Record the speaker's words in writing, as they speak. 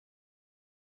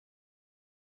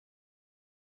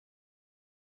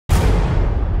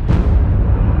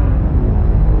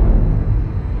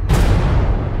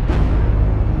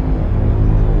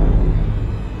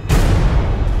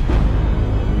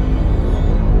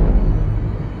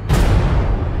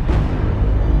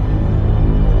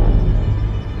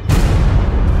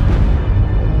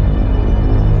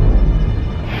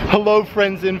Hello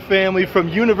friends and family from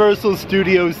Universal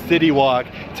Studios City Walk.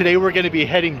 Today we're going to be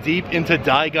heading deep into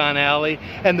Diagon Alley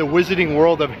and the Wizarding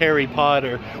World of Harry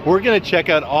Potter. We're going to check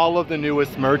out all of the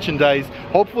newest merchandise.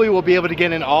 Hopefully we'll be able to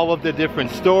get in all of the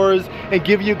different stores and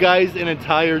give you guys an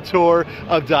entire tour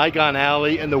of Diagon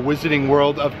Alley and the Wizarding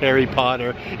World of Harry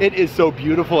Potter. It is so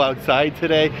beautiful outside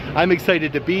today. I'm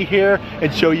excited to be here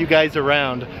and show you guys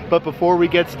around. But before we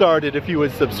get started, if you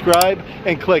would subscribe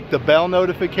and click the bell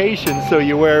notification so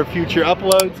you're aware of future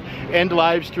uploads and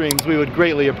live streams, we would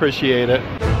greatly appreciate it.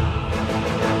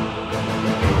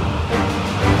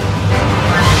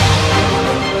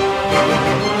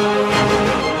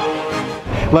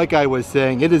 Like I was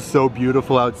saying, it is so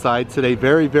beautiful outside today.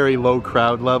 Very, very low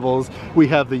crowd levels. We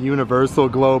have the Universal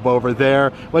Globe over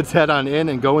there. Let's head on in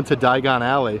and go into Diagon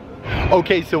Alley.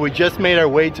 Okay, so we just made our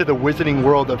way to the Wizarding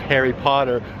World of Harry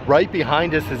Potter. Right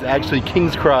behind us is actually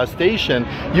King's Cross Station.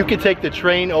 You can take the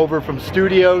train over from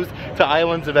Studios to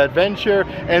Islands of Adventure,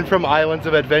 and from Islands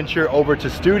of Adventure over to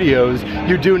Studios.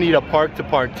 You do need a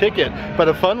park-to-park ticket, but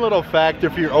a fun little fact,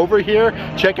 if you're over here,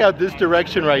 check out this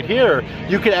direction right here.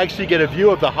 You can actually get a view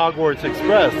of the Hogwarts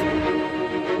Express.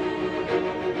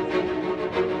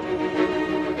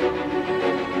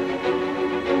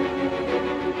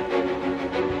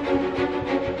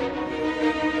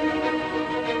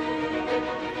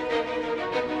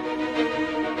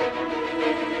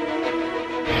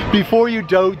 Before you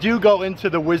do go into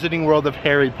the Wizarding World of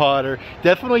Harry Potter,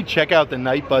 definitely check out the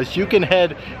night bus. You can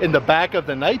head in the back of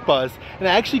the night bus and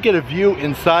actually get a view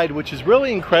inside, which is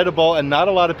really incredible, and not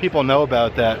a lot of people know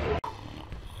about that.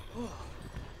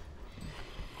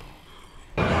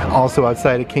 Also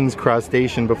outside of King's Cross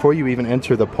Station, before you even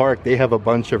enter the park, they have a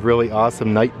bunch of really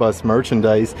awesome night bus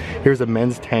merchandise. Here's a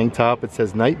men's tank top. It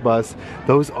says night bus.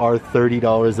 Those are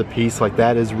 $30 a piece. Like,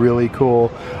 that is really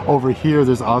cool. Over here,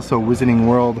 there's also Wizarding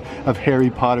World of Harry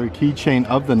Potter keychain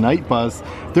of the night bus.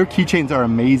 Their keychains are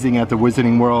amazing at the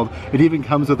Wizarding World. It even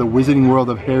comes with a Wizarding World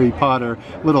of Harry Potter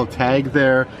little tag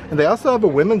there. And they also have a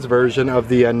women's version of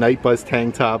the night bus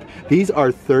tank top. These are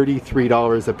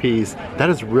 $33 a piece. That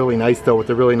is really nice though, with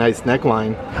a really nice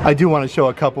neckline. I do want to show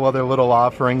a couple other little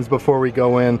offerings before we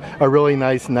go in. A really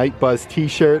nice night bus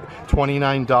t-shirt,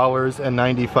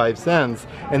 $29.95.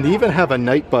 And they even have a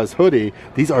night bus hoodie.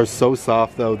 These are so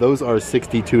soft though. Those are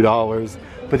 $62.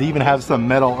 But they even have some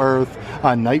Metal Earth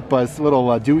night bus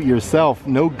little do-it-yourself,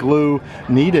 no glue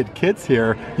needed kits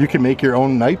here. You can make your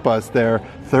own night bus there.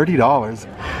 $30.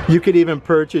 You could even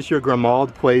purchase your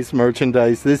Grimmauld Place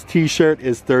merchandise. This t-shirt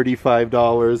is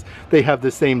 $35. They have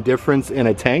the same difference in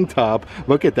a tank top.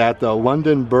 Look at that though,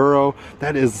 London Borough.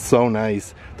 That is so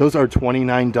nice. Those are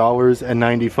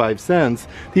 $29.95.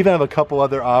 They even have a couple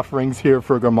other offerings here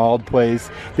for Grimmauld Place.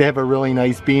 They have a really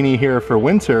nice beanie here for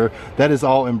winter. That is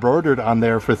all embroidered on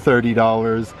there for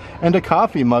 $30. And a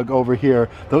coffee mug over here.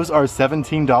 Those are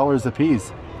 $17 a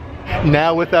piece.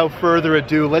 Now, without further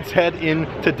ado, let's head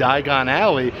into Diagon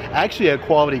Alley. Actually, at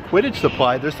Quality Quidditch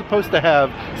Supply, they're supposed to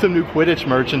have some new Quidditch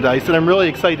merchandise, and I'm really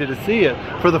excited to see it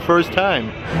for the first time.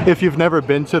 If you've never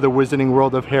been to the Wizarding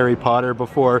World of Harry Potter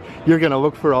before, you're going to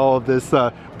look for all of this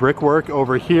brickwork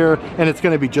over here, and it's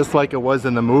going to be just like it was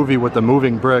in the movie with the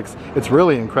moving bricks. It's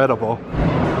really incredible.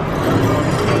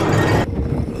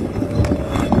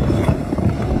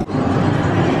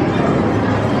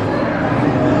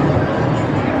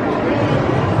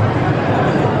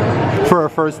 For our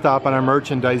first stop on our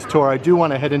merchandise tour, I do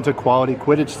want to head into Quality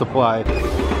Quidditch Supply.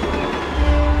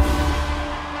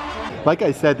 Like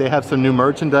I said, they have some new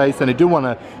merchandise, and I do want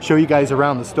to show you guys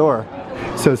around the store.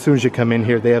 So as soon as you come in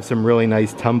here, they have some really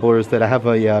nice tumblers that have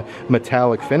a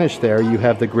metallic finish there. You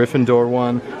have the Gryffindor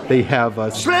one. They have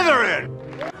Slytherin,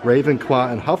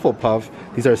 Ravenclaw, and Hufflepuff.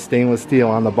 These are stainless steel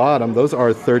on the bottom. Those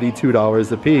are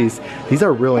 $32 a piece. These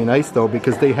are really nice though,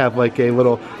 because they have like a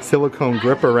little silicone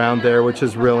grip around there, which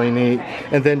is really neat.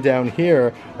 And then down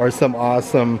here are some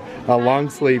awesome long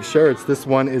sleeve shirts. This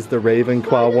one is the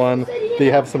Ravenclaw one. They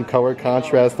have some color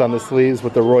contrast on the sleeves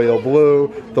with the royal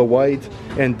blue, the white,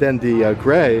 and then the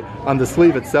gray. On the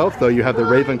sleeve itself though, you have the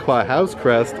Ravenclaw house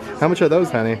crest. How much are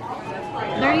those, honey?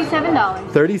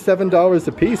 $37. $37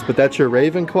 a piece, but that's your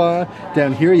Ravenclaw.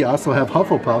 Down here you also have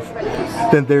Hufflepuff.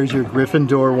 Then there's your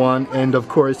Gryffindor one, and of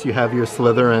course you have your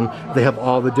Slytherin. They have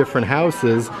all the different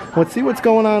houses. Let's see what's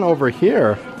going on over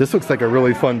here. This looks like a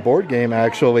really fun board game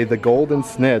actually, the Golden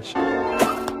Snitch.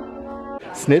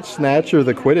 Snitch Snatcher,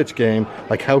 the Quidditch game.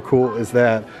 Like, how cool is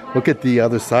that? Look at the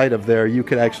other side of there. You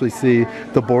could actually see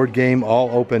the board game all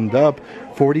opened up.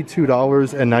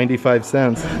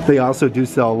 $42.95. They also do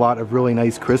sell a lot of really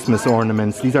nice Christmas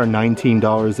ornaments. These are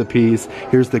 $19 a piece.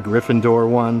 Here's the Gryffindor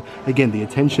one. Again, the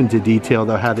attention to detail,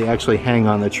 though, how they actually hang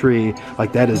on the tree,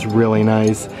 like that is really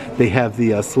nice. They have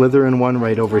the Slytherin one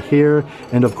right over here,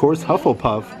 and of course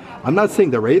Hufflepuff. I'm not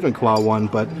seeing the Ravenclaw one,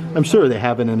 but I'm sure they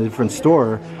have it in a different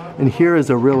store. And here is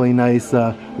a really nice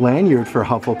lanyard for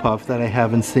Hufflepuff that I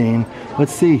haven't seen.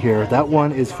 Let's see here. That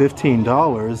one is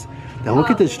 $15. Now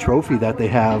look at this trophy that they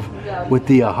have with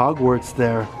the Hogwarts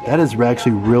there. That is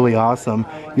actually really awesome.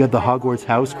 You have the Hogwarts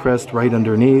house crest right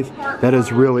underneath. That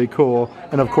is really cool.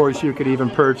 And of course you could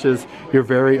even purchase your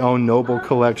very own Noble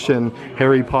Collection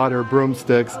Harry Potter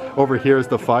broomsticks. Over here is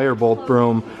the Firebolt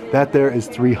broom. That there is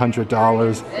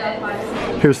 $300.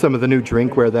 Here's some of the new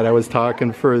drinkware that I was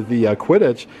talking for the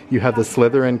Quidditch. You have the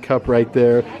Slytherin cup right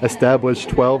there,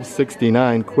 established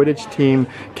 1269, Quidditch team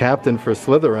captain for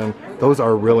Slytherin. Those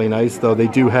are really nice though. They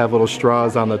do have little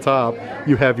straws on the top.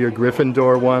 You have your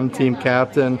Gryffindor one, team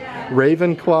captain,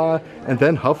 Ravenclaw, and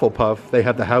then Hufflepuff. They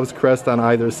have the house crest on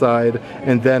either side,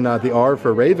 and then the R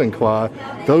for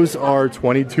Ravenclaw. Those are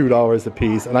 $22 a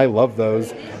piece, and I love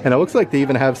those. And it looks like they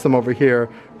even have some over here,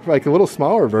 like a little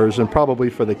smaller version, probably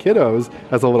for the kiddos.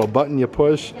 Has a little button you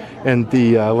push, and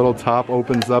the little top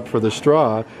opens up for the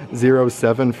straw.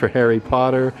 07 for Harry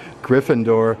Potter,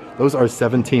 Gryffindor. Those are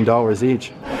 $17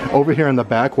 each. Over here on the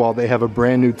back wall, they have a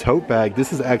brand new tote bag.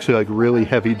 This is actually like really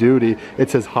heavy duty.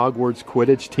 It says Hogwarts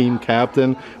Quidditch team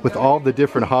captain with all the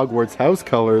different Hogwarts house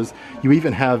colors. You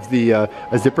even have the a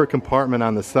zipper compartment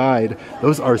on the side.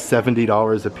 Those are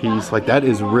 $70 a piece. Like, that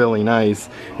is really nice.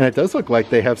 And it does look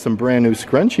like they have some brand new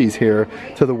scrunchies here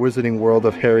to the Wizarding World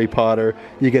of Harry Potter.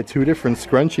 You get 2 different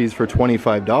scrunchies for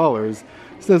 $25.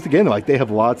 So again, like, they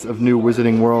have lots of new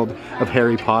Wizarding World of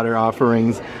Harry Potter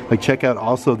offerings. Like, check out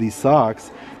also these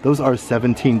socks. Those are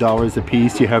 $17 a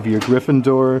piece. You have your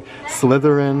Gryffindor,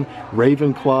 Slytherin,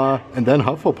 Ravenclaw, and then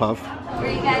Hufflepuff. Where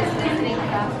are you guys visiting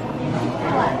from?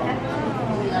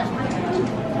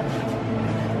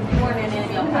 More than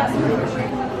any of us.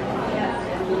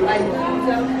 Like,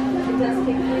 so it does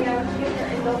take 3 hours to get there,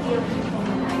 and they'll be open.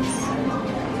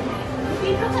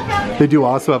 They do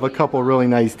also have a couple really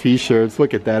nice t-shirts.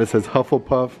 Look at that. It says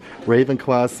Hufflepuff,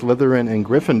 Ravenclaw, Slytherin, and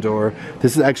Gryffindor.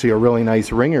 This is actually a really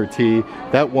nice ringer tee.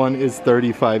 That one is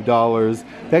 $35.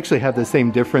 They actually have the same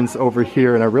difference over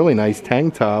here in a really nice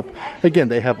tank top. Again,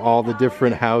 they have all the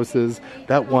different houses.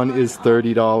 That one is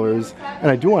 $30.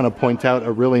 And I do want to point out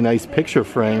a really nice picture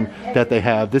frame that they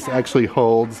have. This actually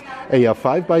holds a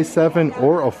 5x7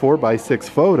 or a 4x6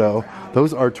 photo.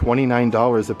 Those are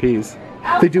 $29 a piece.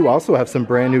 They do also have some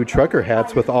brand new trucker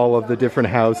hats with all of the different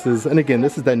houses. And again,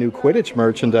 this is that new Quidditch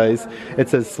merchandise. It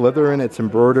says Slytherin. It's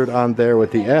embroidered on there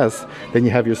with the S. Then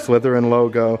you have your Slytherin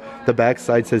logo. The back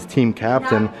side says Team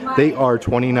Captain. They are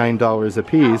 $29 a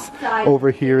piece.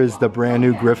 Over here is the brand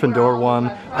new Gryffindor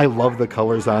one. I love the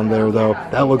colors on there though.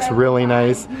 That looks really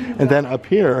nice. And then up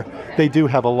here, they do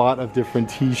have a lot of different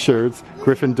t-shirts.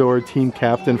 Gryffindor Team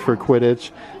Captain for Quidditch.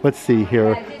 Let's see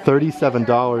here.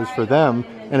 $37 for them.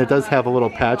 And it does have a little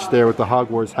patch there with the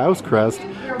Hogwarts house crest.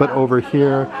 But over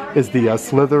here is the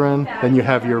Slytherin. Then you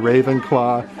have your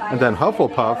Ravenclaw, and then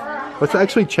Hufflepuff. Let's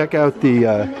actually check out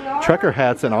the trucker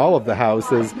hats in all of the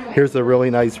houses. Here's a really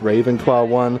nice Ravenclaw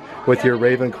one with your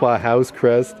Ravenclaw house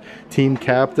crest, team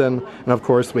captain, and of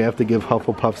course we have to give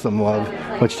Hufflepuff some love.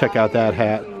 Let's check out that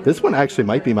hat. This one actually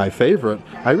might be my favorite.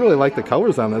 I really like the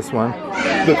colors on this one.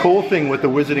 The cool thing with the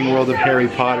Wizarding World of Harry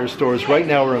Potter stores, right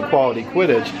now we're in Quality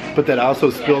Quidditch, but that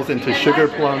also spills into Sugar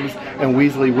Plums and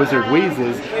Weasley Wizard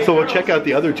Wheezes. So we'll check out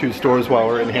the other 2 stores while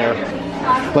we're in here.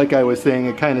 Like I was saying,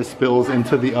 it kind of spills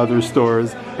into the other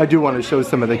stores. I do want to show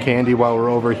some of the candy while we're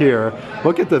over here.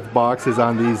 Look at the boxes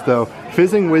on these though.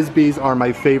 Fizzing Whizbees are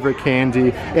my favorite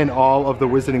candy in all of the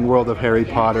Wizarding World of Harry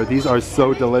Potter. These are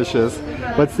so delicious.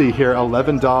 Let's see here,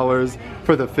 $11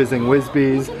 for the Fizzing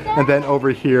Whizbees. And then over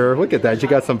here, look at that, you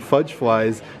got some fudge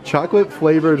flies, chocolate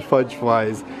flavored fudge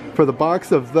flies. For the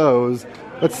box of those,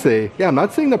 let's see, yeah, I'm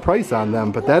not seeing the price on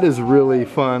them, but that is really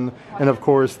fun. And of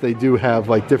course, they do have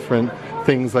like different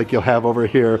things like you'll have over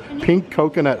here. Pink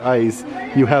coconut ice.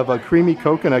 You have a creamy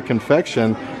coconut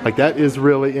confection. Like, that is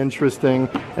really interesting.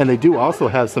 And they do also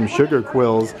have some sugar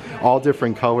quills, all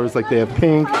different colors. Like, they have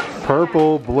pink,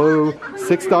 purple, blue,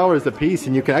 $6 a piece,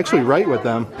 and you can actually write with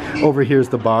them. Over here's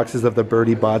the boxes of the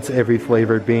Birdie Bots Every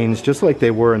Flavored Beans, just like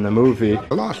they were in the movie.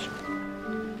 Lost.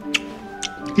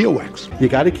 earwax. You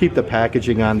got to keep the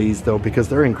packaging on these though, because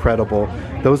they're incredible.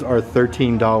 Those are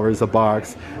 $13 a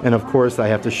box. And of course I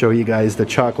have to show you guys the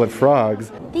chocolate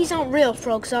frogs. These aren't real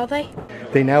frogs, are they?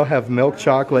 They now have milk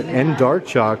chocolate and dark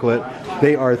chocolate.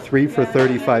 They are 3 for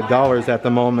 $35 at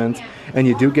the moment. And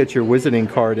you do get your Wizarding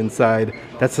card inside.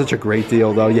 That's such a great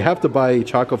deal though. You have to buy a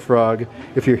chocolate frog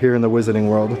if you're here in the Wizarding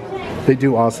World. They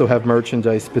do also have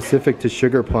merchandise specific to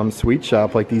Sugar Plum Sweet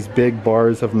Shop, like these big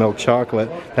bars of milk chocolate.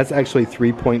 That's actually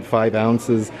 3.5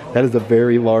 ounces. That is a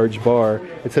very large bar.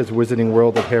 It says Wizarding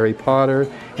World of Harry Potter.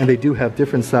 And they do have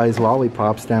different size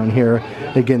lollipops down here.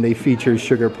 Again, they feature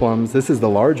sugar plums. This is the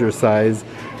larger size.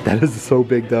 That is so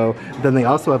big though. Then they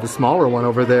also have a smaller one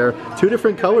over there. 2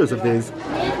 different colors of these.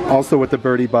 Also with the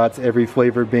Birdie Bots Every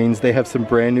Flavor beans, they have some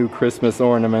brand new Christmas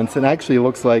ornaments. And actually it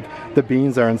looks like the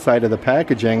beans are inside of the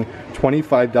packaging.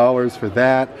 $25 for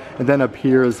that. And then up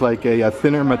here is like a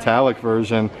thinner metallic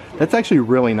version. That's actually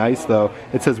really nice though.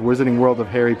 It says Wizarding World of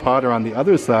Harry Potter on the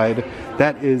other side.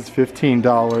 That is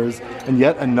 $15. And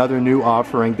yet another new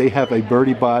offering. They have a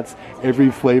Birdie Bots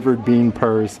Every Flavored Bean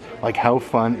purse. Like how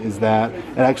fun is that?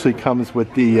 It actually comes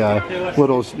with the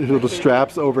little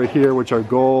straps over here, which are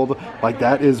gold. Like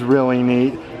that is really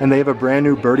neat. And they have a brand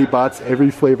new Birdie Bots Every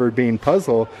Flavored Bean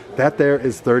puzzle. That there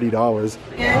is $30.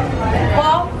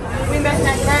 Well, we met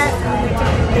that cat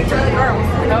and they took the girls.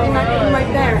 And I'm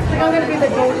right there. I'm going to be the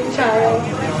golden child.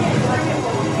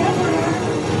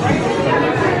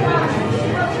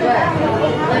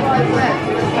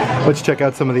 Let's check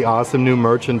out some of the awesome new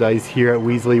merchandise here at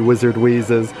Weasley Wizard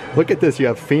Wheezes. Look at this, you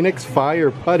have Phoenix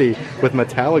Fire Putty with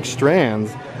metallic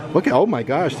strands. Look at, oh my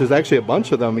gosh, there's actually a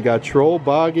bunch of them. We got Troll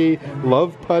Boggy,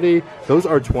 Love Putty. Those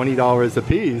are $20 a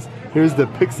piece. Here's the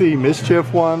Pixie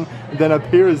Mischief one. And then up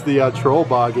here is the Troll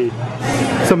Boggy.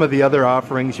 Some of the other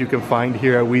offerings you can find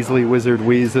here at Weasley Wizard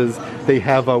Wheezes. They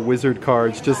have wizard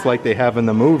cards just like they have in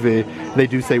the movie. They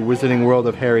do say Wizarding World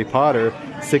of Harry Potter.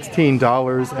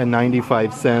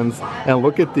 $16.95. And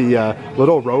look at the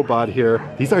little robot here.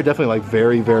 These are definitely like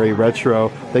very, very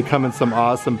retro. They come in some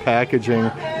awesome packaging.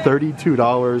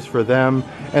 $32 for them.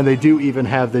 And they do even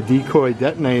have the decoy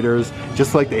detonators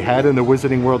just like they had in the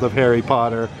Wizarding World of Harry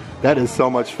Potter. That is so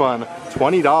much fun.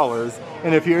 $20.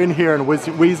 And if you're in here in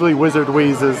Weasley Wizard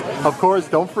Wheezes, of course,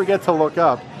 don't forget to look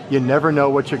up. You never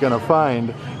know what you're gonna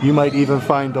find. You might even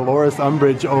find Dolores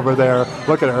Umbridge over there.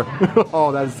 Look at her.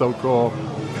 Oh, that is so cool.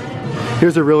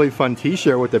 Here's a really fun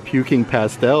t-shirt with the puking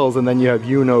pastels, and then you have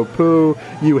You Know Pooh,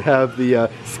 you have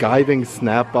the skiving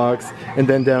snap box, and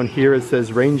then down here it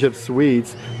says Range of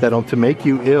Sweets that'll to make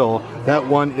you ill. That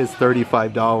one is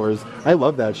 $35. I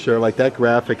love that shirt. Like that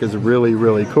graphic is really,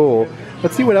 really cool.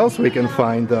 Let's see what else we can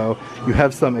find though. You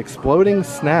have some exploding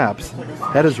snaps.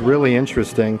 That is really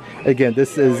interesting. Again,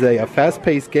 this is a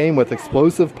fast-paced game with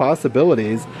explosive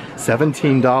possibilities.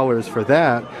 $17 for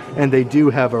that. And they do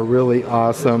have a really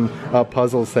awesome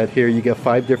puzzle set here. You get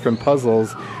 5 different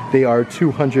puzzles. They are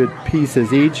 200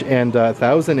 pieces each and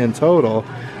 1,000 in total.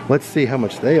 Let's see how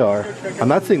much they are. I'm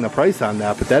not seeing the price on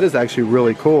that, but that is actually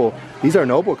really cool. These are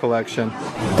Noble Collection.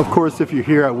 Of course, if you're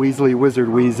here at Weasley Wizard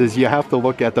Wheezes, you have to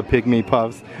look at the Pygmy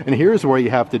Puffs. And here's where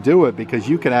you have to do it, because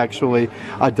you can actually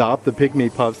adopt the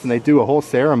Pygmy Puffs, and they do a whole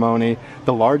ceremony.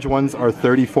 The large ones are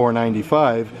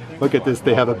 $34.95. Look at this,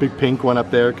 they have a big pink one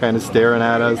up there kind of staring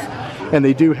at us. And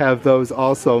they do have those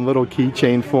also in little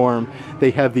keychain form.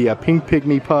 They have the pink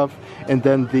Pygmy Puff, and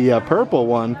then the purple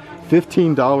one.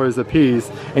 $15 a piece,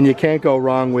 and you can't go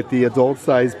wrong with the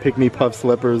adult-sized Pygmy Puff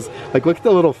slippers. Like, look at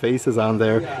the little faces on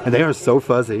there, and they are so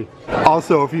fuzzy.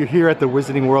 Also, if you're here at the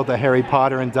Wizarding World of Harry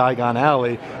Potter in Diagon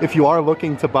Alley, if you are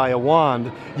looking to buy a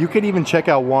wand, you could even check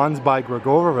out Wands by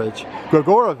Gregorovich.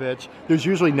 There's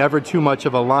usually never too much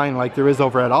of a line like there is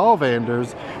over at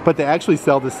Ollivander's, but they actually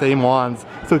sell the same wands,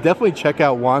 so definitely check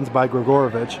out Wands by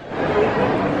Gregorovich.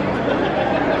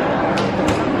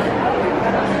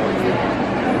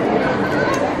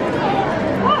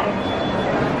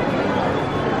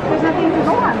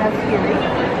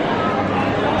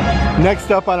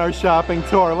 Next up on our shopping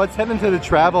tour, let's head into the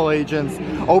travel agents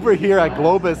over here at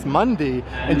Globus Mundi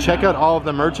and check out all of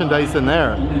the merchandise in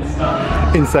there.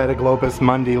 Inside of Globus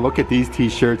Mundi, look at these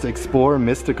t-shirts. Explore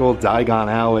Mystical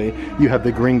Diagon Alley. You have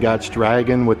the Gringotts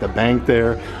Dragon with the bank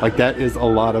there. Like, that is a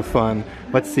lot of fun.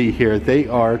 Let's see here. They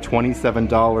are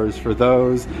 $27 for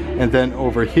those. And then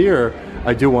over here,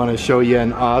 I do want to show you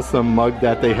an awesome mug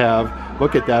that they have.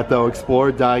 Look at that though,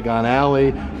 Explore Diagon Alley.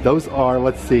 Those are,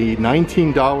 let's see,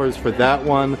 $19 for that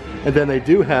one. And then they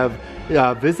do have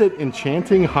Visit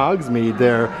Enchanting Hogsmeade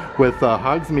there with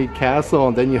Hogsmeade Castle,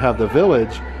 and then you have the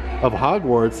Village of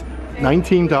Hogwarts,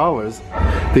 $19.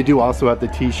 They do also have the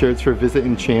t-shirts for Visit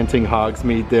Enchanting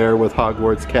Hogsmeade there with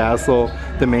Hogwarts Castle,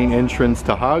 the main entrance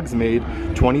to Hogsmeade,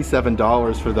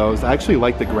 $27 for those. I actually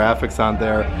like the graphics on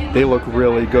there. They look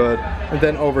really good. And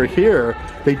then over here,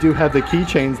 they do have the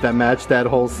keychains that match that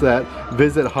whole set.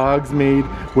 Visit Hogsmeade,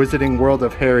 Wizarding World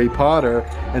of Harry Potter,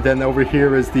 and then over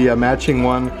here is the matching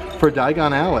one for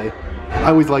Diagon Alley. I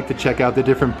always like to check out the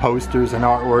different posters and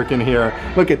artwork in here.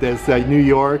 Look at this, New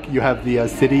York, you have the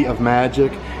City of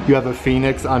Magic, you have a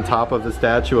phoenix on top of the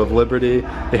Statue of Liberty.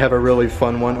 They have a really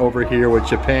fun one over here with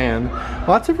Japan.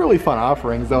 Lots of really fun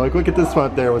offerings though, like look at this one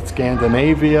up there with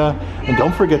Scandinavia. And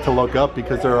don't forget to look up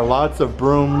because there are lots of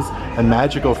brooms and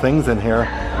magical things in here.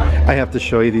 I have to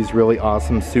show you these really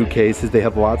awesome suitcases. They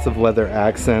have lots of leather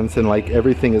accents and like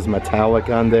everything is metallic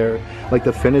on there. Like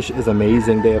the finish is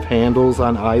amazing. They have handles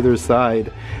on either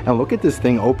side. And look at this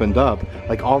thing opened up.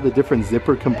 Like all the different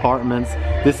zipper compartments.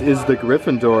 This is the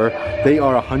Gryffindor. They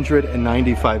are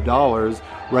 $195.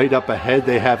 Right up ahead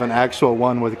they have an actual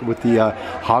one with the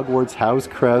Hogwarts house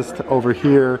crest. Over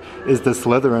here is the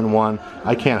Slytherin one.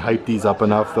 I can't hype these up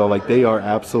enough though, like they are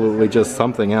absolutely just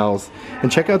something else.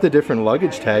 And check out the different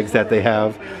luggage tags that they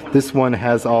have. This one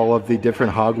has all of the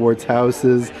different Hogwarts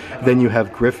houses. Then you have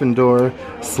Gryffindor,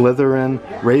 Slytherin,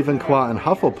 Ravenclaw, and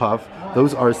Hufflepuff.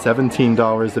 Those are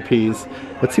 $17 a piece.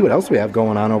 Let's see what else we have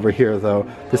going on over here though.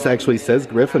 This actually says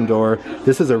Gryffindor.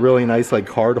 This is a really nice like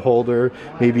card holder.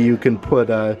 Maybe you can put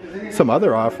some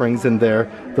other offerings in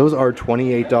there. Those are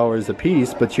 $28 a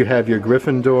piece, but you have your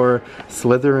Gryffindor,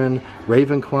 Slytherin,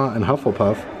 Ravenclaw, and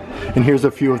Hufflepuff. And here's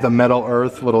a few of the Metal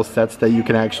Earth little sets that you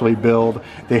can actually build.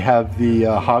 They have the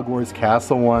Hogwarts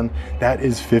Castle one. That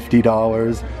is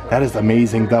 $50. That is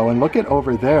amazing though. And look at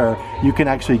over there, you can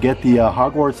actually get the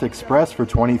Hogwarts Express for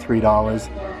 $23.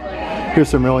 Here's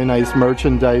some really nice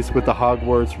merchandise with the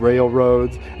Hogwarts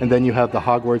Railroads. And then you have the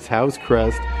Hogwarts House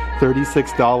Crest.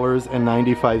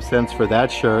 $36.95 for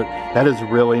that shirt. That is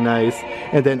really nice.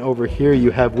 And then over here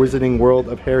you have Wizarding World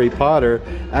of Harry Potter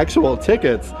actual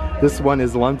tickets. This one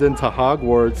is London to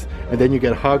Hogwarts, and then you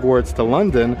get Hogwarts to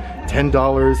London,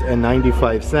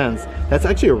 $10.95. That's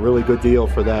actually a really good deal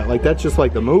for that. Like that's just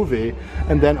like the movie.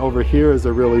 And then over here is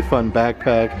a really fun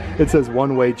backpack. It says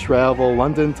one-way travel,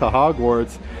 London to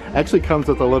Hogwarts. Actually comes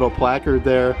with a little placard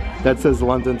there that says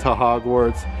London to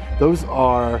Hogwarts. Those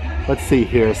are, let's see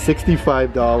here,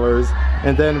 $65.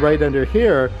 And then right under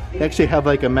here, they actually have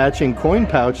like a matching coin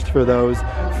pouch for those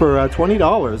for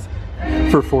 $20.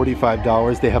 For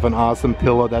 $45, they have an awesome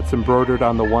pillow that's embroidered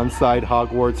on the one side,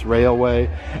 Hogwarts Railway,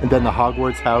 and then the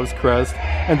Hogwarts House Crest.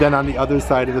 And then on the other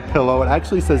side of the pillow, it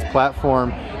actually says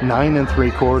platform 9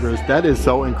 3/4. That is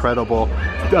so incredible.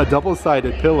 A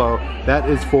double-sided pillow, that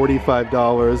is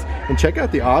 $45. And check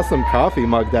out the awesome coffee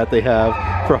mug that they have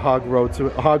for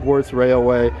Hogwarts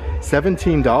Railway,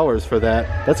 $17 for that.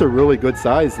 That's a really good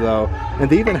size though. And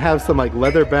they even have some like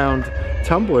leather-bound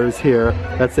tumblers here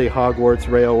that say Hogwarts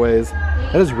Railways.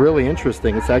 That is really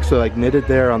interesting. It's actually like knitted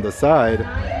there on the side.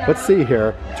 Let's see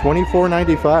here,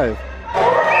 $24.95.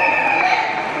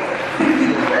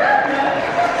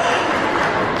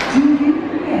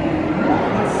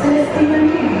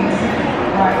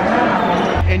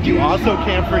 And you also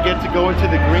can't forget to go into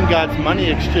the Gringotts Money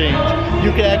Exchange.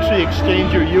 You can actually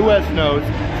exchange your US notes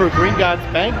for Gringotts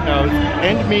banknotes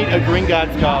and meet a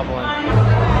Gringotts goblin.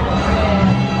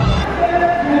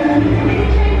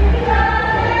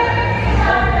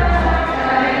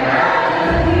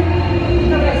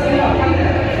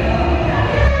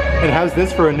 And how's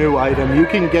this for a new item? You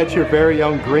can get your very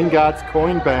own Gringotts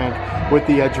coin bank with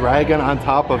the dragon on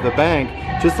top of the bank,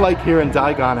 just like here in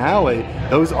Diagon Alley.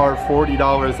 Those are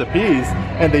 $40 a piece,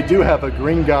 and they do have a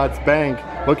Gringotts bank.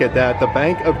 Look at that, the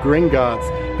Bank of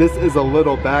Gringotts. This is a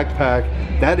little backpack.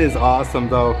 That is awesome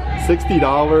though,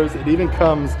 $60. It even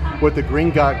comes with the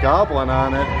Gringotts Goblin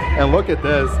on it. And look at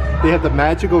this, they have the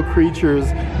Magical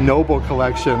Creatures Noble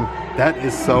Collection. That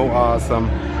is so awesome.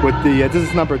 With the, this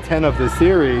is number 10 of the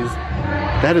series.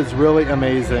 That is really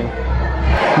amazing.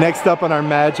 Next up on our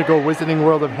magical Wizarding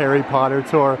World of Harry Potter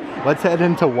tour, let's head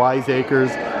into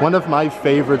Wiseacres, one of my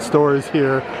favorite stores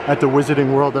here at the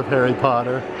Wizarding World of Harry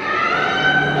Potter.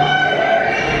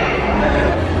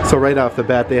 So right off the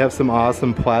bat, they have some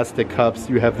awesome plastic cups.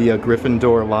 You have the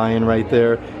Gryffindor lion right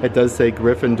there. It does say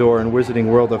Gryffindor and Wizarding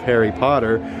World of Harry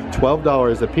Potter,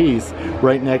 $12 a piece.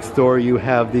 Right next door, you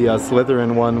have the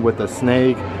Slytherin one with the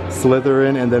snake,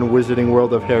 Slytherin, and then Wizarding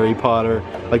World of Harry Potter.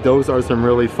 Like those are some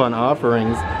really fun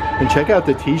offerings. And check out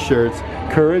the t-shirts,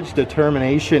 Courage,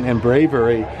 Determination, and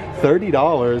Bravery,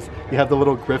 $30. You have the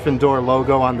little Gryffindor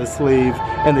logo on the sleeve,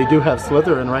 and they do have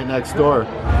Slytherin right next door.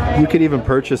 You could even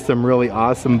purchase some really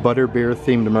awesome butterbeer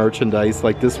themed merchandise.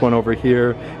 Like this one over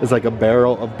here is like a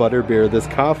barrel of butterbeer. This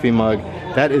coffee mug,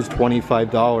 that is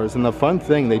 $25. And the fun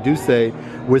thing, they do say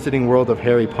Wizarding World of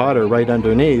Harry Potter right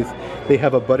underneath. They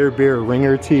have a butterbeer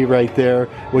ringer tee right there,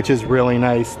 which is really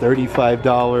nice,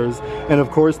 $35. And of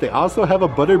course, they also have a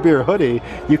butterbeer hoodie.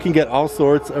 You can get all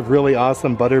sorts of really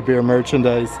awesome butterbeer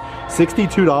merchandise.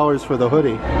 $62 for the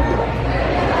hoodie.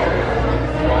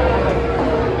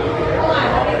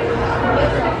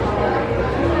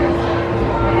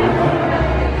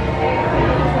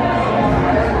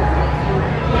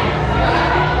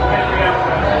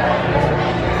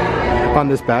 On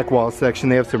this back wall section,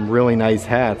 they have some really nice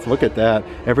hats. Look at that.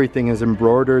 Everything is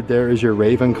embroidered. There is your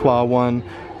Ravenclaw one.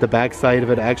 The back side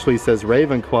of it actually says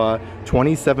Ravenclaw,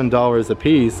 $27 a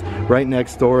piece. Right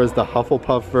next door is the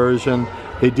Hufflepuff version.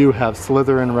 They do have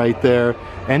Slytherin right there,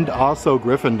 and also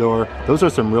Gryffindor. Those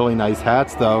are some really nice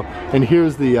hats though. And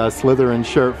here's the Slytherin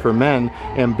shirt for men.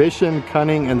 Ambition,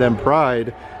 Cunning, and then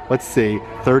Pride. Let's see,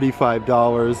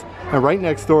 $35. And right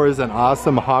next door is an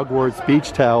awesome Hogwarts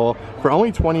beach towel for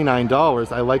only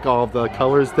 $29. I like all of the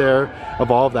colors there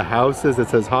of all of the houses. It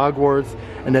says Hogwarts,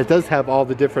 and it does have all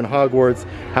the different Hogwarts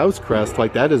house crests.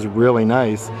 Like, that is really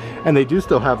nice. And they do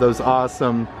still have those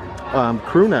awesome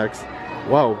crew necks.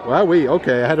 Whoa, wowee,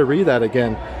 okay, I had to read that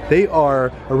again. They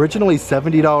are originally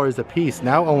 $70 a piece,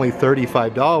 now only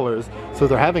 $35, so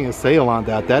they're having a sale on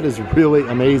that. That is really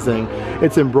amazing.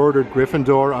 It's embroidered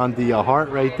Gryffindor on the heart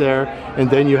right there,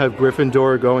 and then you have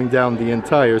Gryffindor going down the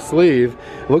entire sleeve.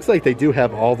 It looks like they do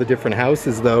have all the different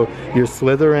houses though. Your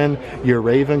Slytherin, your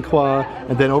Ravenclaw,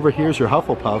 and then over here's your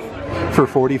Hufflepuff. For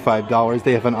 $45,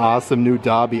 they have an awesome new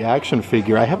Dobby action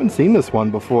figure. I haven't seen this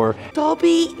one before.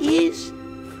 Dobby is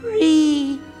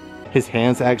free. His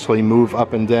hands actually move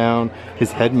up and down.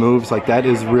 His head moves. Like, that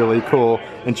is really cool.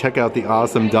 And check out the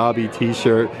awesome Dobby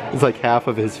t-shirt. It's like half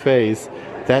of his face.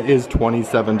 That is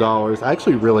 $27. I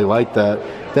actually really like that.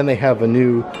 Then they have a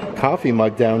new coffee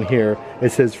mug down here.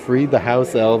 It says Free the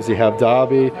House Elves. You have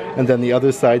Dobby, and then the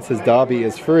other side says Dobby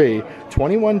is free.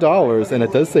 $21, and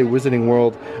it does say Wizarding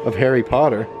World of Harry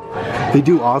Potter. They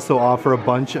do also offer a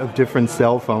bunch of different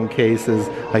cell phone cases.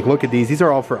 Like, look at these. These are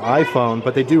all for iPhone,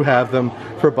 but they do have them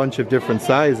for a bunch of different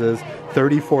sizes.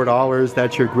 $34,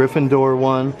 that's your Gryffindor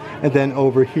one. And then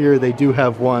over here, they do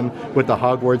have one with the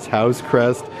Hogwarts house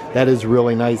crest. That is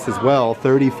really nice as well,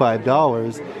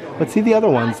 $35. Let's see the other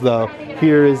ones though.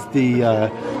 Here is the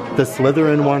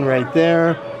Slytherin one right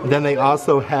there. And then they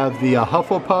also have the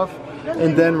Hufflepuff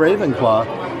and then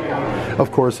Ravenclaw.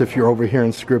 Of course, if you're over here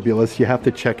in Scribulous, you have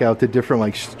to check out the different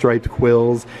like striped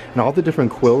quills and all the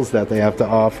different quills that they have to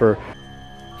offer.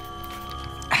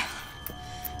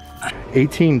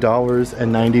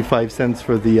 $18.95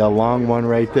 for the long one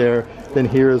right there. Then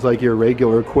here is like your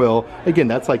regular quill. Again,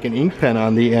 that's like an ink pen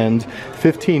on the end.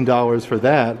 $15 for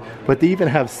that. But they even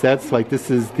have sets like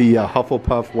this is the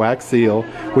Hufflepuff wax seal,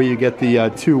 where you get the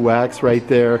 2 wax right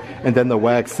there and then the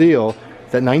wax seal.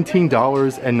 At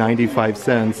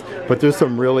 $19.95, but there's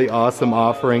some really awesome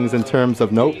offerings in terms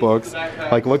of notebooks.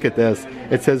 Like, look at this.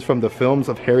 It says from the films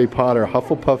of Harry Potter,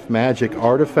 Hufflepuff magic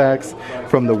artifacts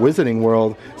from the Wizarding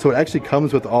World. So it actually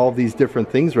comes with all these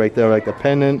different things right there, like the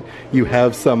pennant. You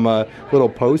have some little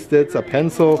post-its, a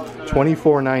pencil,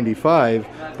 $24.95.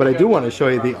 But I do want to show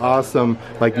you the awesome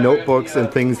like notebooks and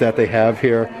things that they have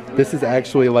here. This is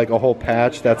actually like a whole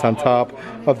patch that's on top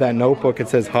of that notebook. It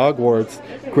says Hogwarts,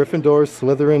 Gryffindor,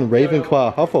 Slytherin,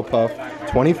 Ravenclaw, Hufflepuff,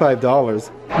 $25.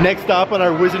 Next stop on our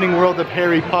Wizarding World of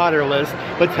Harry Potter list,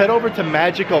 let's head over to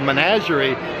Magical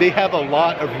Menagerie. They have a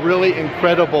lot of really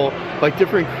incredible, like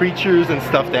different creatures and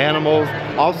stuffed animals,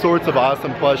 all sorts of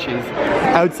awesome plushies.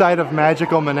 Outside of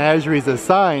Magical Menagerie's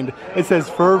assigned, it says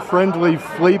fur-friendly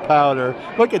flea powder.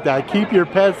 Look at that, keep your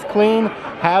pets clean,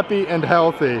 happy, and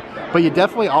healthy. But you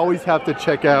definitely always have to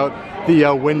check out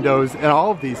the windows in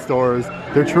all of these stores.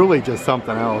 They're truly just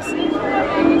something else.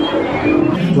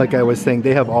 Like I was saying,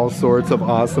 they have all sorts of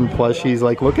awesome plushies.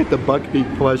 Like, look at the Buckbeak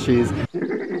plushies.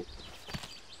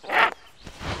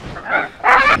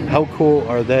 How cool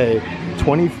are they?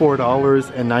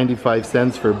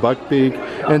 $24.95 for Buckbeak.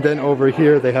 And then over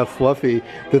here they have Fluffy,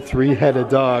 the 3-headed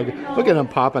dog. Look at him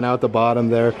popping out the bottom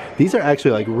there. These are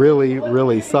actually like really,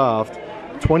 really soft.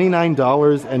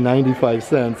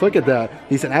 $29.95. Look at that.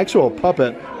 He's an actual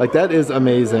puppet. Like, that is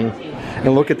amazing.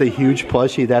 And look at the huge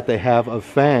plushie that they have of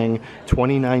Fang,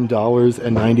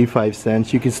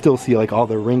 $29.95. You can still see like all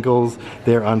the wrinkles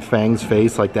there on Fang's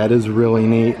face, like that is really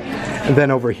neat. And then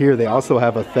over here they also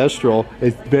have a Thestral.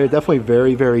 It's definitely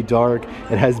very, very dark.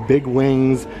 It has big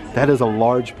wings. That is a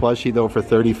large plushie though for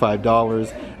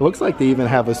 $35. It looks like they even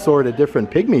have a sort of different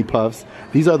pygmy puffs.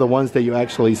 These are the ones that you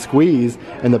actually squeeze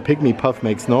and the pygmy puff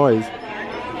makes noise.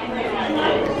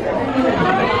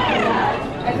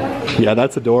 Yeah,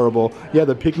 that's adorable. Yeah,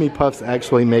 the pygmy puffs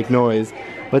actually make noise.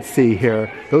 Let's see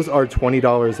here. Those are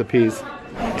 $20 a piece.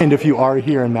 And if you are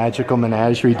here in Magical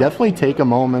Menagerie, definitely take a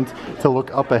moment to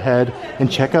look up ahead and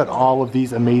check out all of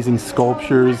these amazing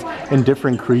sculptures and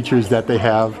different creatures that they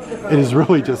have. It is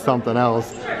really just something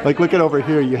else. Like look at over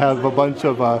here, you have a bunch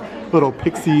of little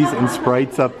pixies and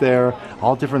sprites up there,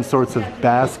 all different sorts of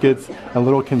baskets and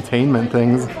little containment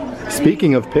things.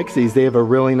 Speaking of pixies, they have a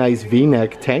really nice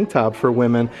V-neck tank top for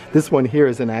women. This one here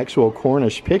is an actual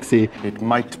Cornish pixie. It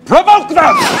might provoke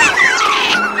them!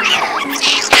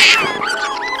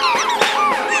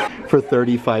 For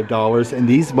 $35, and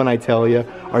these, when I tell you,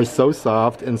 are so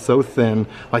soft and so thin.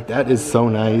 Like that is so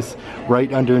nice.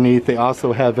 Right underneath they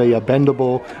also have a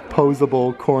bendable,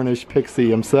 posable Cornish pixie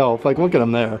himself. Like look at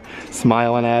him there,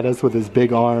 smiling at us with his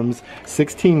big arms.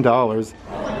 $16.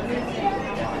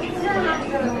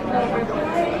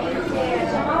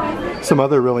 Some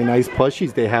other really nice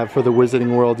plushies they have for the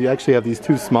Wizarding World. You actually have these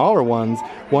two smaller ones.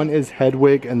 One is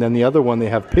Hedwig and then the other one they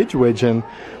have Pidgewiggin.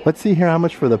 Let's see here how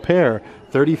much for the pair.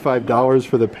 $35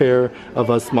 for the pair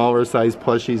of smaller size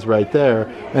plushies right there.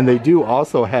 And they do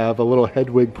also have a little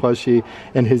Hedwig plushie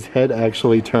and his head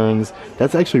actually turns.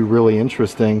 That's actually really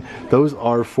interesting. Those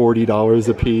are $40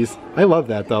 a piece. I love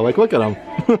that though, like look at them.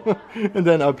 And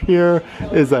then up here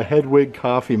is a Hedwig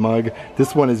coffee mug.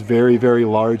 This one is very, very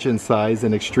large in size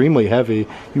and extremely heavy.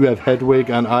 You have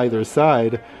Hedwig on either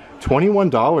side.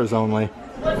 $21 only.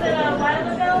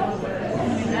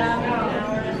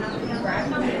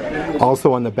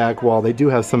 Also on the back wall, they do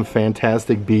have some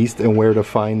fantastic Beast and Where to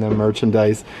Find Them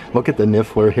merchandise. Look at the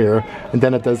Niffler here. And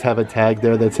then it does have a tag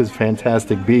there that says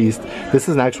Fantastic Beast. This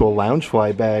is an actual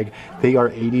Loungefly bag. They are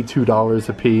 $82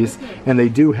 a piece. And they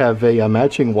do have a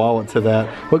matching wallet to that.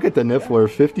 Look at the Niffler,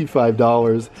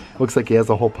 $55. Looks like he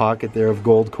has a whole pocket there of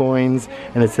gold coins.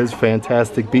 And it says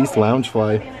Fantastic Beast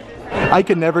Loungefly. I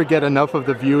can never get enough of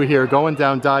the view here going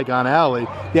down Diagon Alley.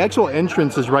 The actual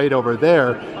entrance is right over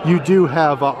there. You do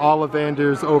have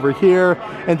Ollivander's over here,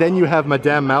 and then you have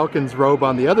Madame Malkin's robe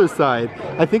on the other side.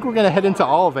 I think we're going to head into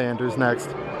Ollivander's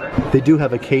next. They do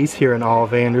have a case here in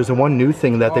Ollivander's, and one new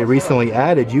thing that they recently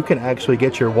added, you can actually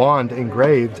get your wand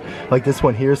engraved. Like this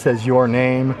one here says your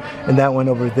name, and that one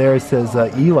over there says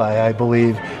Eli, I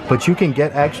believe. But you can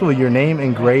get actually your name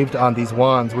engraved on these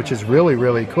wands, which is really,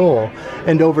 really cool.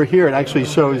 And over here it actually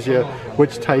shows you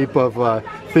which type of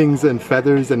things and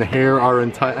feathers and hair are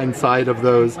inside of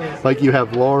those. Like you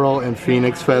have laurel and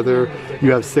phoenix feather,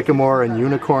 you have sycamore and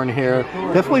unicorn hair.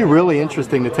 Definitely really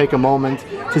interesting to take a moment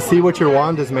to see what your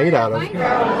wand is made out of.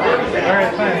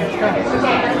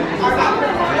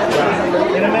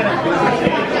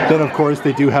 Then of course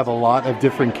they do have a lot of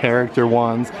different character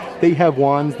wands. They have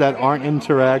wands that aren't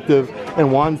interactive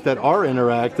and wands that are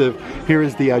interactive. Here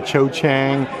is the Cho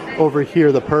Chang. Over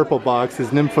here the purple box is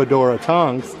Nymphadora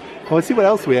Tonks. Well, let's see what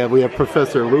else we have. We have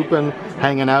Professor Lupin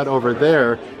hanging out over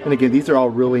there. And again, these are all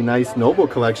really nice Noble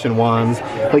Collection wands.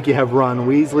 Like you have Ron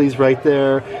Weasley's right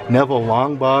there, Neville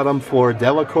Longbottom, Fleur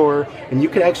Delacour, and you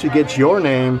can actually get your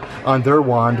name on their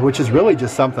wand, which is really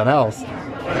just something else.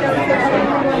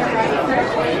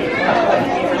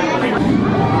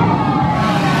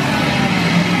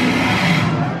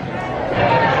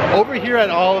 Over here at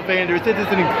Ollivander's, it is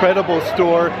an incredible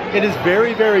store. It is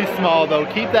very, very small though.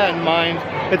 Keep that in mind.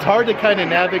 It's hard to kind of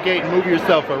navigate and move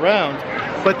yourself around,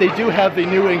 but they do have the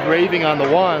new engraving on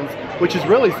the wands, which is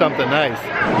really something nice.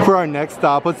 For our next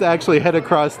stop, let's actually head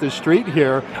across the street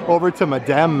here over to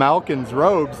Madame Malkin's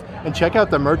robes and check out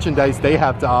the merchandise they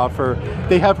have to offer.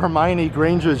 They have Hermione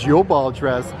Granger's Yule Ball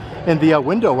dress in the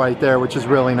window right there, which is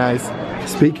really nice.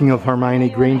 Speaking of Hermione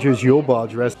Granger's Yule Ball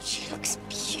dress, She looks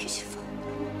beautiful.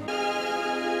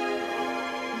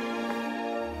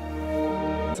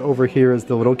 over here is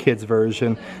the little kids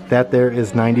version. That there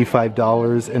is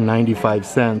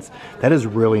 $95.95. That is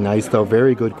really nice though,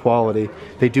 very good quality.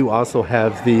 They do also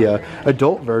have the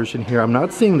adult version here. I'm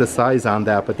not seeing the size on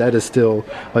that, but that is still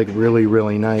like really,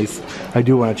 really nice. I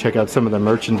do want to check out some of the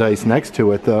merchandise next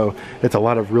to it though. It's a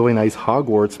lot of really nice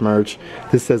Hogwarts merch.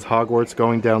 This says Hogwarts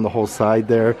going down the whole side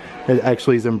there. It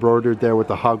actually is embroidered there with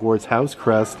the Hogwarts house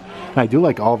crest. And I do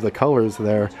like all of the colors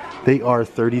there. They are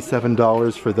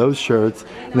 $37 for those shirts.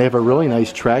 And they have a really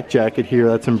nice track jacket here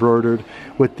that's embroidered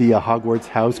with the Hogwarts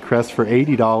house crest for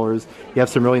 $80. You have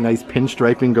some really nice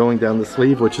pinstriping going down the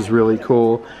sleeve, which is really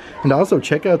cool. And also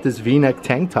check out this V-neck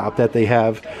tank top that they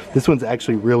have. This one's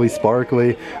actually really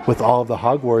sparkly with all of the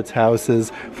Hogwarts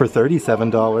houses for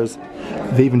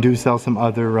 $37. They even do sell some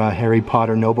other Harry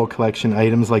Potter Noble Collection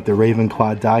items like the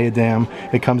Ravenclaw diadem.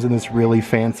 It comes in this really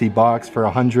fancy box for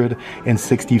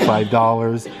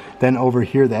 $165. Then over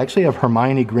here they actually have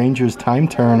Hermione Granger's Time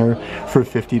Turner for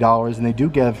 $50, and they do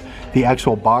give the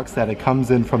actual box that it comes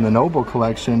in from the Noble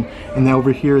Collection. And then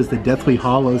over here is the Deathly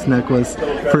Hallows necklace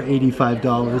for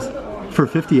 $58.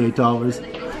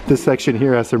 This section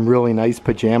here has some really nice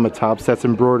pajama tops that's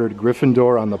embroidered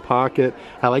Gryffindor on the pocket.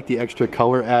 I like the extra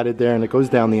color added there, and it goes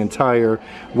down the entire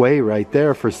way right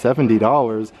there for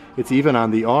 $70. It's even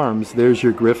on the arms. There's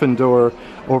your Gryffindor.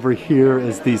 Over here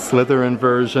is the Slytherin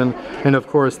version. And of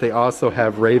course they also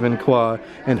have Ravenclaw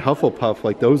and Hufflepuff.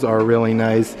 Like, those are really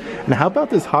nice. And how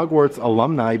about this Hogwarts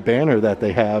alumni banner that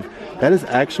they have? That is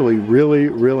actually really,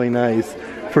 really nice.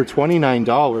 For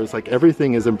 $29, like,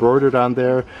 everything is embroidered on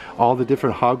there, all the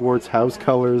different Hogwarts house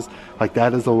colors. Like,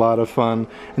 that is a lot of fun.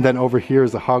 And then over here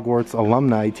is a Hogwarts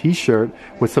alumni t-shirt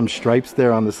with some stripes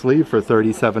there on the sleeve for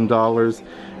 $37.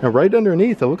 And right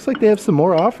underneath, it looks like they have some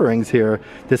more offerings here.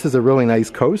 This is a really nice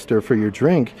coaster for your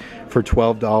drink for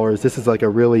 $12. This is like a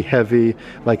really heavy,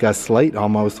 like a slate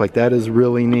almost. Like, that is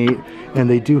really neat. And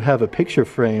they do have a picture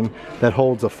frame that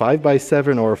holds a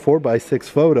 5x7 or a 4x6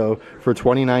 photo for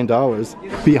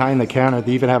 $29. Behind the counter,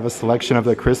 they even have a selection of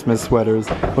the Christmas sweaters.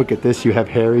 Look at this. You have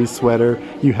Harry's sweater,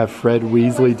 you have Fred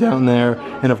Weasley down there,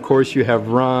 and of course you have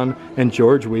Ron and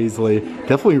George Weasley.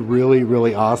 Definitely really,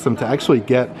 really awesome to actually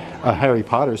get a Harry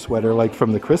Potter sweater like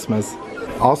from the Christmas.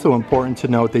 Also important to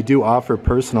note, they do offer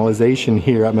personalization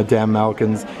here at Madame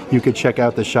Malkin's. You could check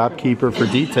out the shopkeeper for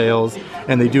details,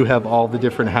 and they do have all the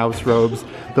different house robes.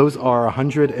 Those are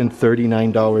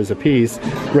 $139 a piece.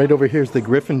 Right over here is the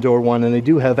Gryffindor one, and they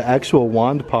do have actual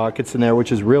wand pockets in there,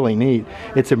 which is really neat.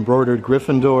 It's embroidered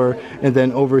Gryffindor, and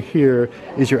then over here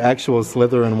is your actual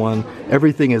Slytherin one.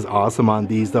 Everything is awesome on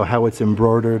these, though, how it's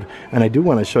embroidered. And I do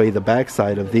want to show you the back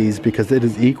side of these because it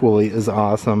is equally as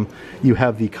awesome. You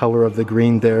have the color of the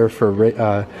green there for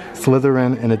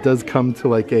Slytherin, and it does come to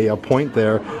like a point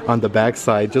there on the back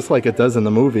side, just like it does in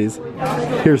the movies.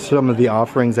 Here's some of the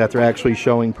offerings that they're actually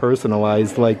showing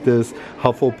personalized, like this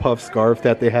Hufflepuff scarf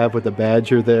that they have with the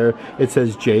badger there. It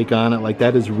says Jake on it. Like,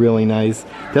 that is really nice.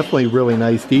 Definitely really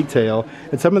nice detail.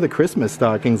 And some of the Christmas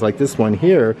stockings, like this one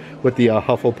here with the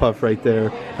Hufflepuff right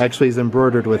there, actually is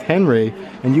embroidered with Henry.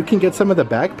 And you can get some of the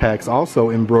backpacks also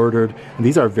embroidered, and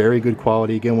these are very good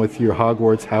quality, again with your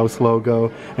Hogwarts house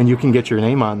logo, and you can get your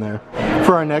name on there.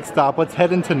 For our next stop, let's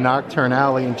head into Knockturn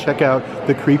Alley and check out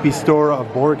the creepy store of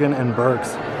Borgin and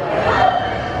Burke's.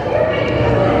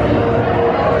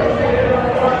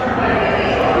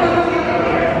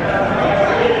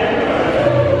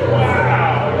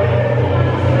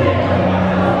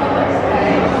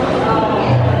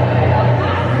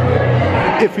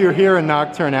 If you're here in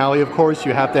Knockturn Alley, of course,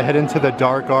 you have to head into the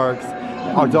Dark Arts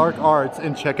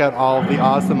and check out all of the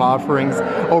awesome offerings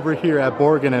over here at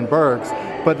Borgin and Burke's.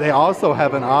 But they also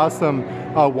have an awesome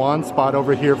wand spot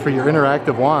over here for your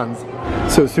interactive wands.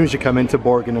 So as soon as you come into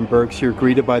Borgin and Burke's, you're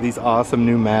greeted by these awesome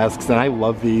new masks, and I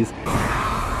love these.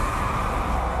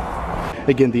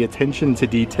 Again, the attention to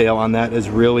detail on that is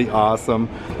really awesome.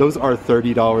 Those are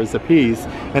 $30 a piece,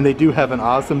 and they do have an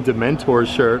awesome Dementor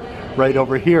shirt right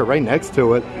over here, right next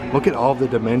to it. Look at all the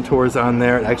Dementors on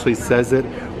there. It actually says it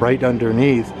right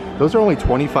underneath. Those are only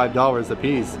 $25 a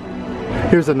piece.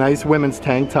 Here's a nice women's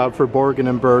tank top for Borgin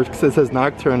and Burke's. It says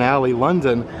Knockturn Alley,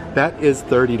 London. That is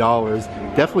 $30.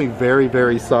 Definitely very,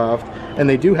 very soft. And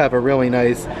they do have a really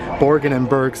nice Borgin and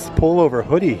Burke's pullover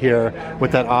hoodie here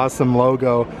with that awesome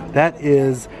logo. That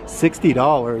is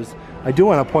 $60. I do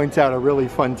want to point out a really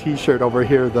fun t-shirt over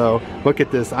here though. Look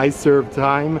at this. I serve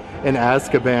time in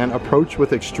Azkaban. Approach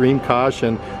with extreme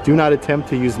caution. Do not attempt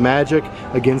to use magic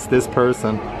against this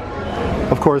person.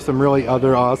 Of course, some really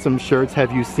other awesome shirts.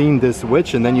 Have you seen this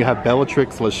witch? And then you have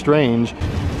Bellatrix Lestrange.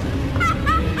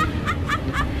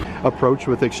 Approach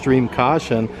with extreme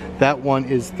caution. That one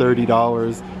is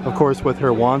 $30. Of course, with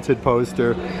her wanted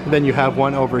poster. And then you have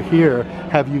one over here.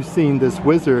 Have you seen this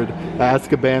wizard?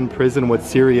 Azkaban Prison with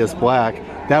Sirius Black.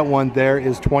 That one there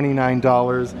is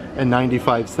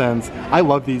 $29.95. I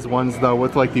love these ones though,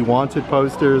 with like the wanted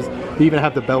posters. They even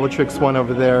have the Bellatrix one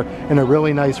over there in a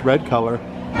really nice red color.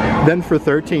 Then for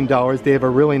 $13, they have a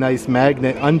really nice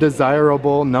magnet,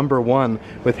 Undesirable #1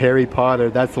 with Harry Potter.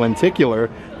 That's lenticular.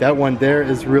 That one there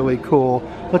is really cool.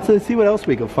 Let's see what else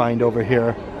we can find over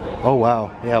here. Oh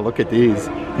wow, yeah, look at these.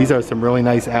 These are some really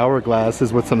nice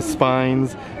hourglasses with some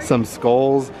spines, some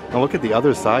skulls, and look at the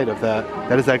other side of that.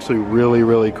 That is actually really,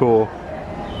 really cool.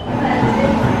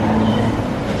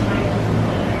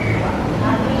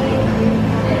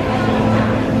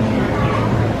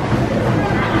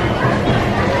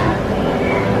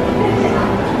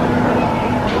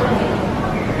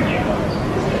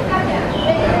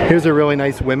 Here's a really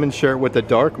nice women's shirt with a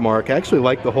dark mark. I actually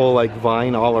like the whole like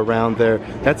vine all around there.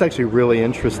 That's actually really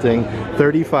interesting.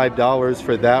 $35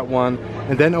 for that one.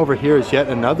 And then over here is yet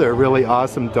another really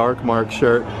awesome dark mark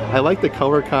shirt. I like the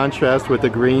color contrast with the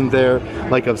green there,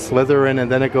 like of Slytherin,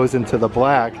 and then it goes into the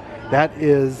black. That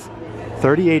is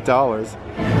 $38.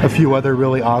 A few other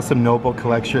really awesome Noble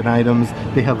Collection items.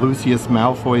 They have Lucius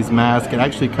Malfoy's mask. It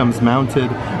actually comes mounted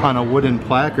on a wooden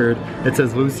placard. It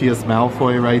says Lucius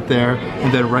Malfoy right there.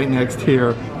 And then right next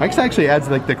here, it actually adds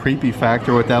like the creepy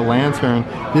factor with that lantern.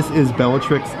 This is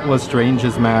Bellatrix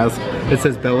Lestrange's mask. It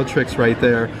says Bellatrix right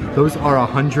there. Those are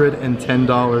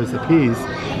 $110 a piece.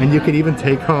 And you can even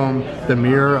take home the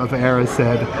Mirror of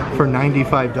Erised for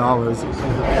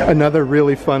 $95. Another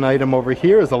really fun item over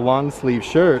here is a long sleeve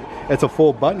shirt. It's a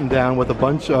full button down with a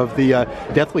bunch of the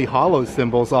Deathly Hallows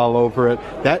symbols all over it.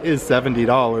 That is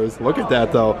 $70. Look at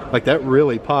that though, like that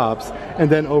really pops. And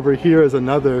then over here is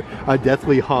another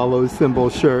Deathly Hallows symbol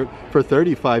shirt for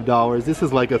 $35. This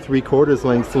is like a 3/4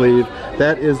 length sleeve.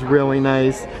 That is really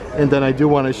nice. And then I do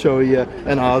want to show you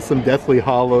an awesome Deathly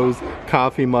Hallows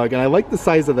coffee mug. And I like the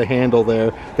size of the handle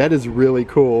there. That is really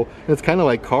cool. And it's kind of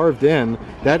like carved in.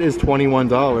 That is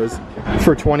 $21.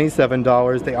 For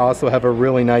 $27, they also have a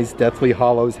really nice Deathly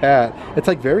Hallows hat. It's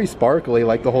like very sparkly,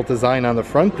 like the whole design on the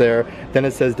front there. Then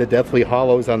it says the Deathly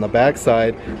Hallows on the back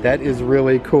side. That is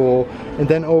really cool. And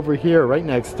then over here, right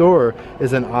next door,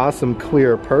 is an awesome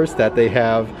clear purse that they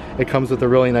have. It comes with a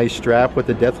really nice strap with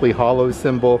the Deathly Hallows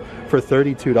symbol for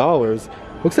 $32.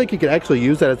 Looks like you could actually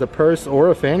use that as a purse or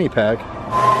a fanny pack.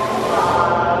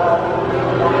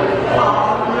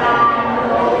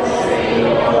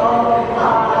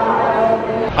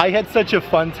 I had such a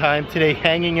fun time today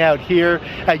hanging out here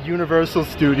at Universal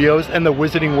Studios and the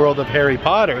Wizarding World of Harry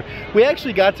Potter. We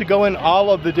actually got to go in all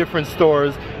of the different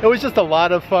stores. It was just a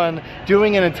lot of fun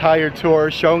doing an entire tour,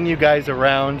 showing you guys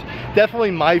around.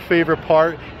 Definitely my favorite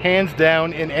part, hands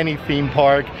down, in any theme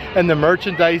park, and the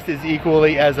merchandise is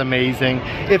equally as amazing.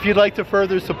 If you'd like to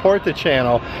further support the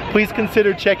channel, please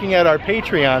consider checking out our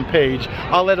Patreon page.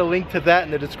 I'll let a link to that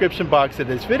in the description box of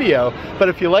this video. But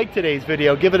if you like today's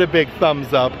video, give it a big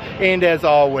thumbs up, and as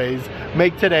always,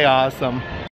 make today awesome.